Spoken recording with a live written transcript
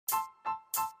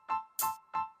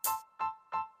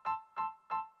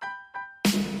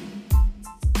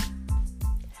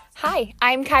Hi,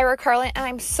 I'm Kyra Carlin, and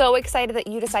I'm so excited that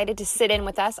you decided to sit in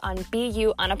with us on Be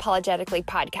You Unapologetically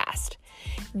podcast.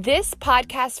 This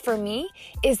podcast for me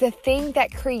is the thing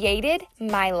that created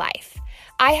my life.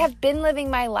 I have been living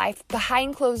my life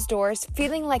behind closed doors,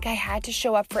 feeling like I had to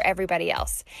show up for everybody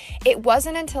else. It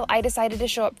wasn't until I decided to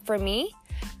show up for me,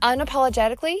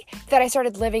 unapologetically, that I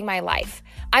started living my life.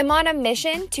 I'm on a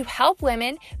mission to help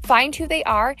women find who they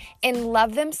are and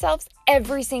love themselves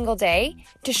every single day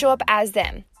to show up as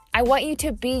them. I want you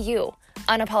to be you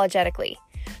unapologetically.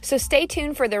 So stay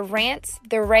tuned for the rants,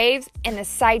 the raves, and the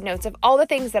side notes of all the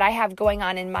things that I have going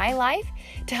on in my life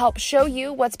to help show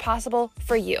you what's possible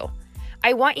for you.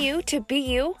 I want you to be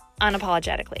you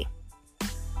unapologetically.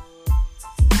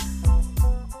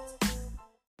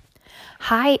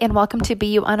 Hi, and welcome to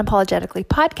Be You Unapologetically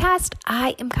podcast.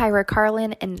 I am Kyra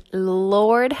Carlin, and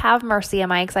Lord have mercy,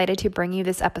 am I excited to bring you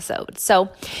this episode.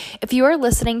 So if you are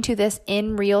listening to this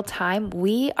in real time,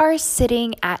 we are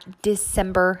sitting at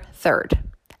December 3rd,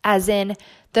 as in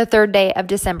the third day of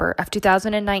December of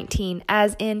 2019,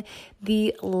 as in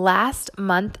the last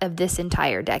month of this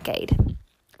entire decade.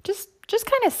 Just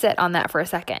kind of sit on that for a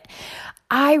second.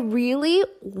 I really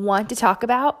want to talk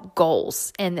about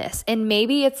goals in this. And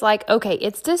maybe it's like, okay,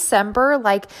 it's December.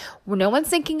 Like no one's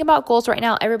thinking about goals right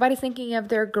now. Everybody's thinking of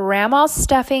their grandma's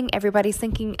stuffing. Everybody's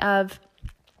thinking of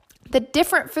the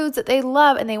different foods that they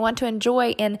love and they want to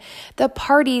enjoy, and the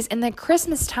parties and the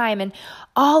Christmas time and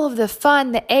all of the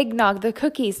fun, the eggnog, the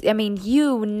cookies. I mean,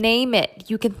 you name it.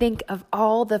 You can think of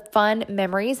all the fun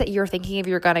memories that you're thinking of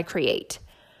you're going to create.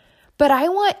 But I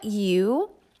want you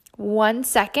 1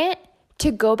 second to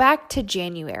go back to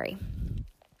January,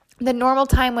 the normal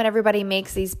time when everybody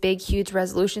makes these big, huge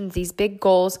resolutions, these big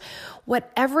goals,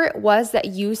 whatever it was that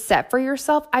you set for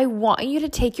yourself. I want you to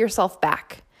take yourself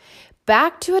back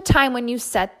to a time when you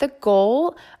set the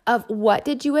goal of what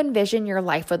did you envision your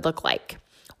life would look like?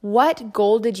 What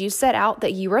goal did you set out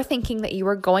that you were thinking that you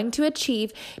were going to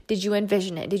achieve? Did you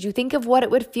envision it? Did you think of what it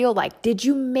would feel like? Did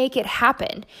you make it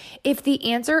happen? If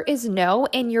the answer is no,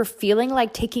 and you're feeling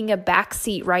like taking a back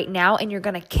seat right now, and you're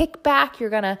going to kick back, you're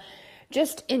going to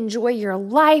just enjoy your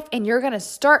life, and you're going to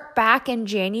start back in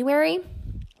January,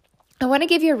 I want to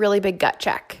give you a really big gut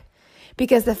check.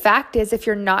 Because the fact is, if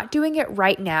you're not doing it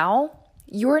right now,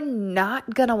 you're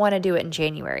not going to want to do it in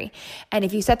January. And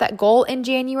if you set that goal in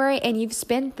January and you've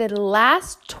spent the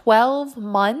last 12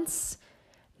 months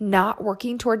not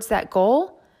working towards that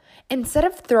goal, instead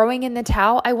of throwing in the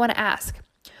towel, I want to ask,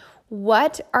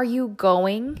 what are you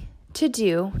going to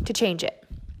do to change it?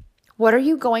 What are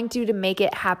you going to do to make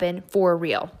it happen for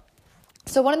real?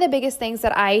 So one of the biggest things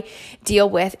that I deal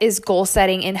with is goal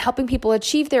setting and helping people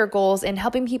achieve their goals and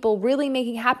helping people really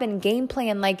making happen, game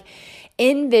plan, like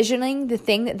envisioning the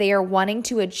thing that they are wanting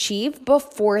to achieve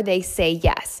before they say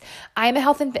yes. I'm a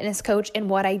health and fitness coach, and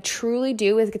what I truly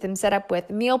do is get them set up with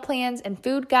meal plans and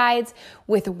food guides,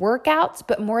 with workouts,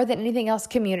 but more than anything else,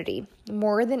 community,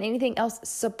 more than anything else,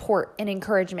 support and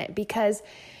encouragement, because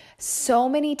so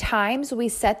many times we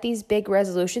set these big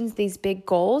resolutions, these big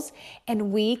goals,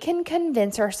 and we can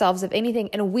convince ourselves of anything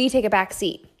and we take a back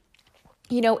seat.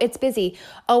 You know, it's busy.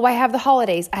 Oh, I have the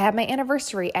holidays. I have my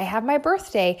anniversary. I have my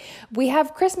birthday. We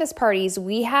have Christmas parties.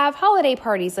 We have holiday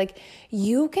parties. Like,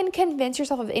 you can convince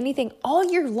yourself of anything all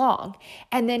year long.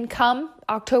 And then come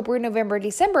October, November,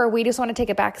 December, we just want to take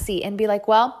a back seat and be like,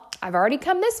 well, I've already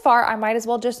come this far. I might as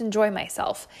well just enjoy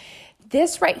myself.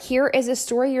 This right here is a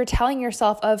story you're telling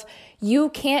yourself of you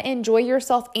can't enjoy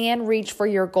yourself and reach for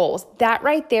your goals. That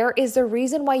right there is the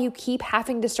reason why you keep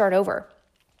having to start over.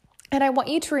 And I want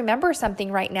you to remember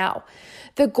something right now.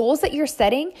 The goals that you're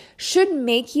setting should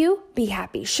make you be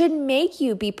happy, should make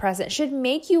you be present, should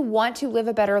make you want to live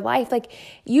a better life. Like,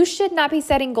 you should not be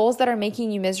setting goals that are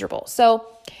making you miserable. So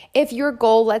if your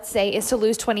goal, let's say, is to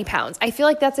lose 20 pounds, I feel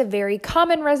like that's a very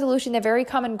common resolution, a very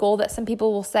common goal that some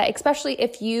people will set, especially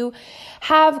if you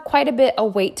have quite a bit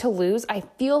of weight to lose. I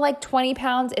feel like 20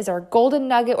 pounds is our golden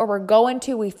nugget where we're going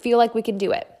to, we feel like we can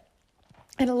do it.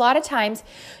 And a lot of times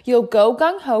you'll go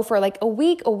gung-ho for like a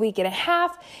week and a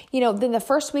half, then the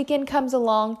first weekend comes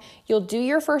along, you'll do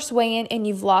your first weigh-in and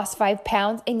you've lost 5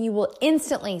 pounds, and you will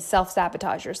instantly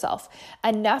self-sabotage yourself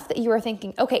enough that you are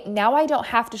thinking, okay, now I don't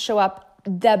have to show up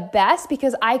the best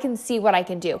because I can see what I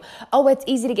can do. Oh, it's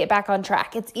easy to get back on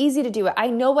track. It's easy to do it.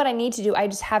 I know what I need to do. I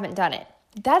just haven't done it.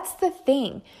 That's the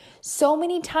thing. So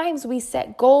many times we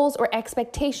set goals or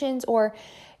expectations or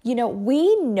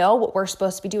we know what we're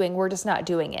supposed to be doing. We're just not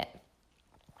doing it.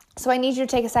 So I need you to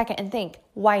take a second and think,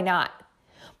 why not?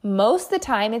 Most of the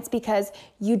time it's because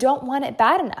you don't want it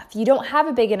bad enough. You don't have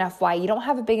a big enough why. You don't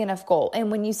have a big enough goal.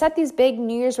 And when you set these big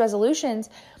New Year's resolutions,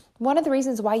 one of the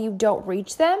reasons why you don't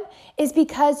reach them is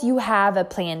because you have a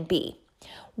plan B.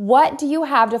 What do you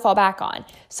have to fall back on?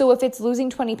 So if it's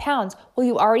losing 20 pounds, well,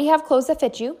 you already have clothes that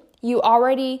fit you. You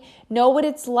already know what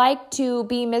it's like to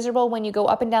be miserable when you go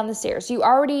up and down the stairs. You've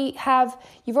already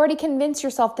convinced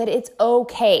yourself that it's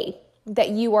okay that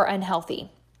you are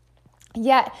unhealthy.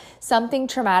 Yet something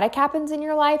traumatic happens in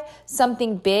your life,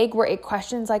 something big where it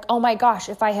questions like, oh my gosh,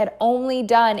 if I had only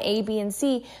done A, B, and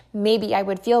C, maybe I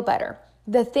would feel better.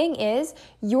 The thing is,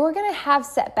 you're going to have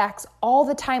setbacks all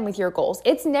the time with your goals.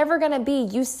 It's never going to be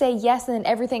you say yes and then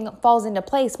everything falls into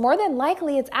place. More than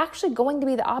likely, it's actually going to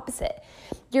be the opposite.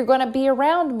 You're going to be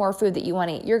around more food that you want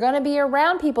to eat. You're going to be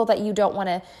around people that you don't want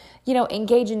to,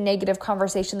 engage in negative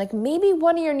conversation. Like maybe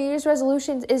one of your New Year's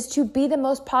resolutions is to be the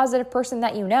most positive person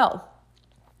that you know.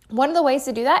 One of the ways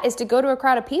to do that is to go to a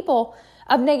crowd of people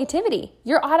of negativity.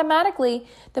 You're automatically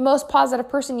the most positive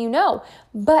person you know.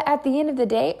 But at the end of the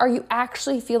day, are you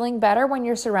actually feeling better when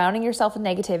you're surrounding yourself with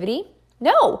negativity?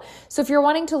 No. So if you're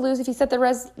wanting to lose, if you set the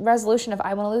resolution of,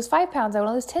 I want to lose 5 pounds, I want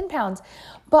to lose 10 pounds,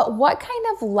 but what kind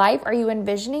of life are you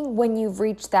envisioning when you've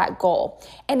reached that goal?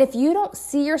 And if you don't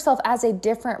see yourself as a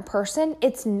different person,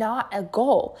 it's not a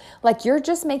goal. Like you're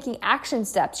just making action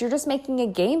steps. You're just making a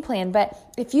game plan. But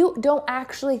if you don't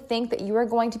actually think that you are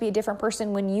going to be a different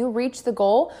person when you reach the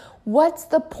goal, what's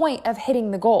the point of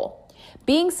hitting the goal?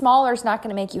 Being smaller is not going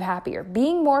to make you happier.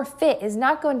 Being more fit is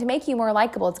not going to make you more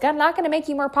likable. It's not going to make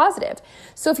you more positive.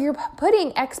 So if you're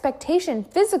putting expectation,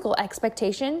 physical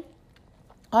expectation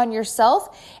on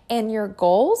yourself and your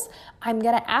goals, I'm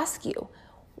going to ask you,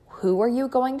 who are you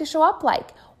going to show up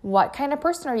like? What kind of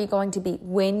person are you going to be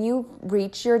when you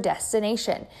reach your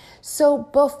destination? So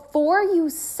before you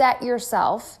set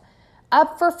yourself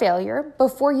up for failure,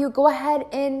 before you go ahead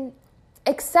and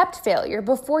accept failure,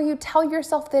 before you tell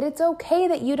yourself that it's okay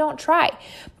that you don't try,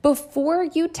 before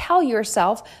you tell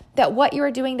yourself that what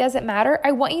you're doing doesn't matter,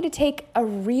 I want you to take a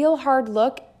real hard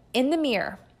look in the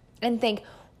mirror and think,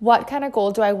 what kind of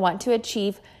goal do I want to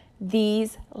achieve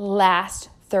these last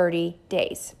 30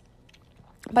 days?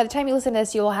 By the time you listen to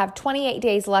this, you will have 28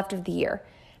 days left of the year.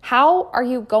 How are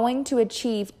you going to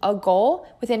achieve a goal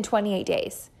within 28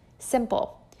 days?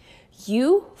 Simple.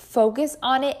 You focus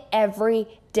on it every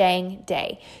dang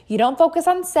day. You don't focus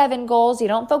on 7 goals. You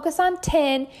don't focus on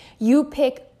 10. You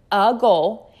pick a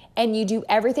goal and you do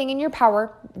everything in your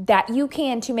power that you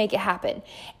can to make it happen.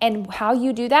 And how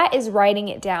you do that is writing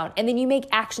it down. And then you make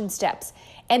action steps.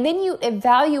 And then you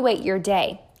evaluate your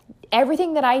day.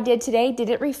 Everything that I did today, did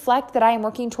it reflect that I am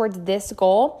working towards this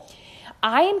goal?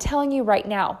 I am telling you right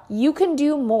now, you can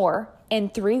do more in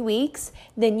 3 weeks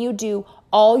than you do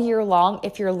all year long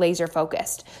if you're laser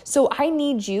focused. So I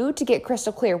need you to get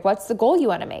crystal clear. What's the goal you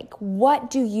want to make? What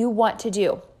do you want to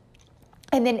do?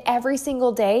 And then every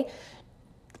single day,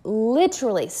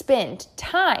 literally spend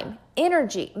time,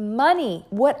 energy, money,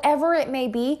 whatever it may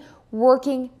be,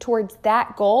 working towards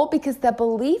that goal, because the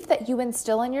belief that you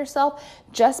instill in yourself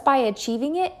just by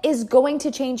achieving it is going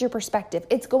to change your perspective.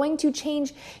 It's going to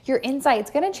change your insight.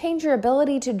 It's going to change your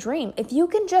ability to dream. If you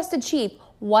can just achieve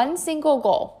one single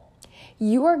goal,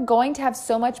 you are going to have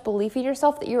so much belief in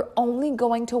yourself that you're only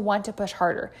going to want to push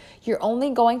harder. You're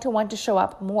only going to want to show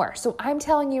up more. So I'm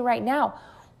telling you right now,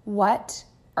 what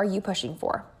are you pushing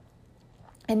for?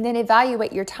 And then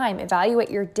evaluate your time, evaluate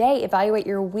your day, evaluate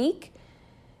your week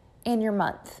and your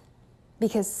month.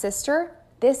 Because sister,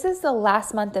 this is the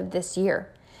last month of this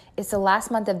year. It's the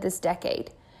last month of this decade.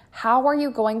 How are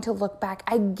you going to look back?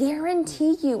 I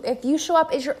guarantee you, if you show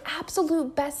up as your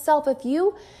absolute best self, if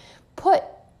you put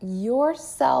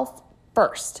yourself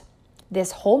first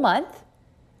this whole month,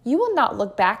 you will not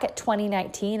look back at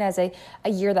 2019 as a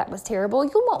year that was terrible.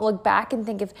 You won't look back and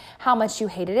think of how much you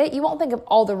hated it. You won't think of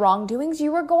all the wrongdoings.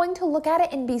 You are going to look at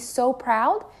it and be so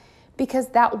proud because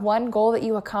that one goal that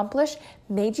you accomplished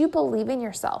made you believe in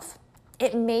yourself.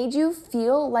 It made you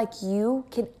feel like you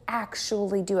can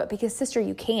actually do it, because sister,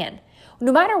 you can.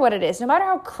 No matter what it is, no matter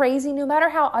how crazy, no matter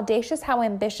how audacious, how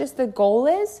ambitious the goal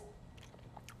is,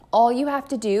 all you have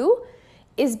to do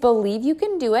is believe you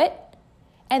can do it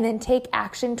and then take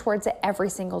action towards it every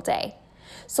single day.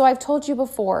 So I've told you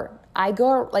before, I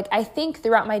think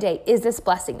throughout my day, is this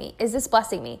blessing me? Is this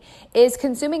blessing me? Is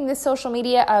consuming this social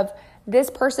media of this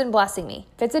person blessing me?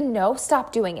 If it's a no,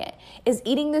 stop doing it. Is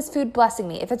eating this food blessing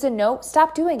me? If it's a no,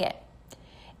 stop doing it.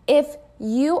 If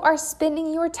you are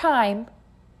spending your time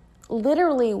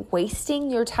literally wasting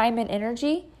your time and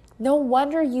energy, no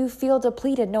wonder you feel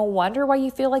depleted. No wonder why you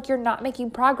feel like you're not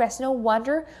making progress. No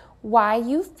wonder why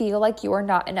you feel like you are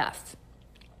not enough.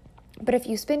 But if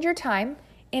you spend your time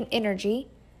and energy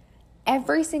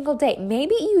every single day,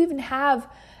 maybe you even have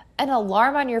an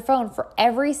alarm on your phone for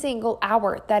every single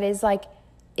hour that is like,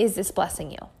 is this blessing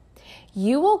you?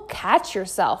 You will catch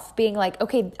yourself being like,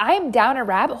 okay, I am down a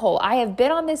rabbit hole. I have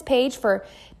been on this page for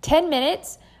 10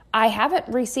 minutes. I haven't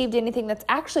received anything that's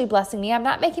actually blessing me. I'm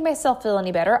not making myself feel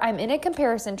any better. I'm in a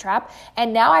comparison trap.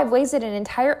 And now I've wasted an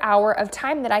entire hour of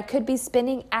time that I could be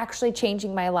spending actually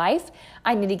changing my life.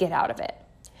 I need to get out of it.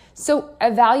 So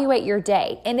evaluate your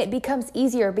day, and it becomes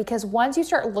easier because once you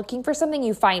start looking for something,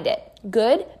 you find it,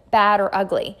 good, bad, or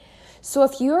ugly. So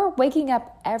if you're waking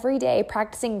up every day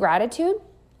practicing gratitude,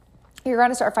 you're going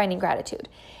to start finding gratitude,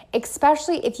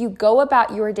 especially if you go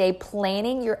about your day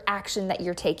planning your action that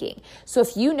you're taking. So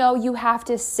if you know you have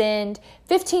to send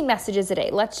 15 messages a day,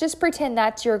 let's just pretend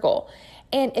that's your goal.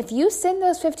 And if you send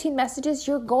those 15 messages,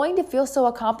 you're going to feel so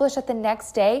accomplished that the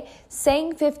next day,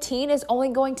 saying 15 is only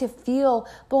going to feel,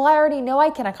 well, I already know I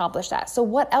can accomplish that. So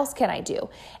what else can I do?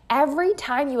 Every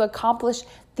time you accomplish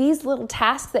these little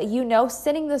tasks that you know,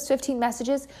 sending those 15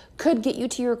 messages could get you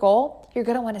to your goal, you're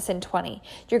going to want to send 20.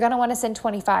 You're going to want to send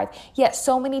 25. Yet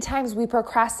so many times we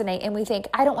procrastinate and we think,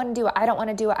 I don't want to do it. I don't want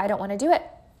to do it. I don't want to do it.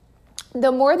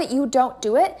 The more that you don't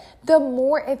do it, the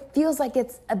more it feels like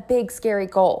it's a big, scary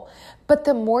goal. But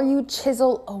the more you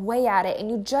chisel away at it and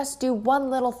you just do one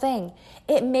little thing,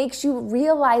 it makes you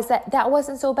realize that that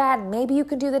wasn't so bad. Maybe you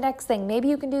can do the next thing. Maybe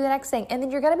you can do the next thing. And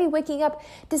then you're going to be waking up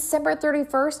December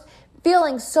 31st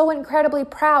feeling so incredibly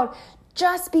proud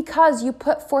just because you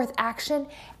put forth action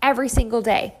every single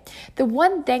day. The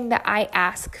one thing that I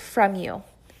ask from you,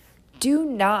 do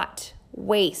not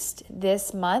waste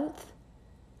this month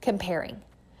comparing.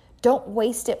 Don't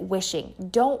waste it wishing.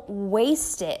 Don't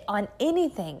waste it on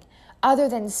anything other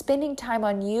than spending time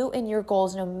on you and your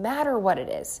goals, no matter what it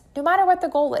is, no matter what the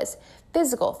goal is,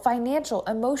 physical, financial,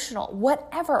 emotional,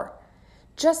 whatever.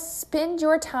 Just spend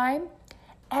your time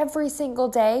every single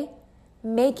day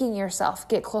making yourself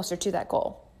get closer to that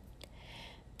goal.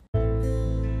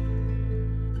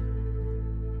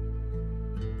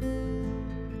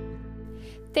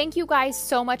 Thank you guys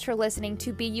so much for listening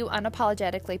to Be You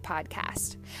Unapologetically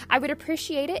podcast. I would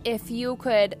appreciate it if you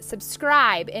could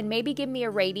subscribe and maybe give me a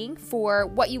rating for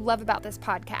what you love about this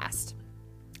podcast.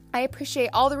 I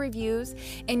appreciate all the reviews,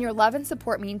 and your love and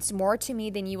support means more to me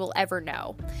than you will ever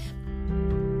know.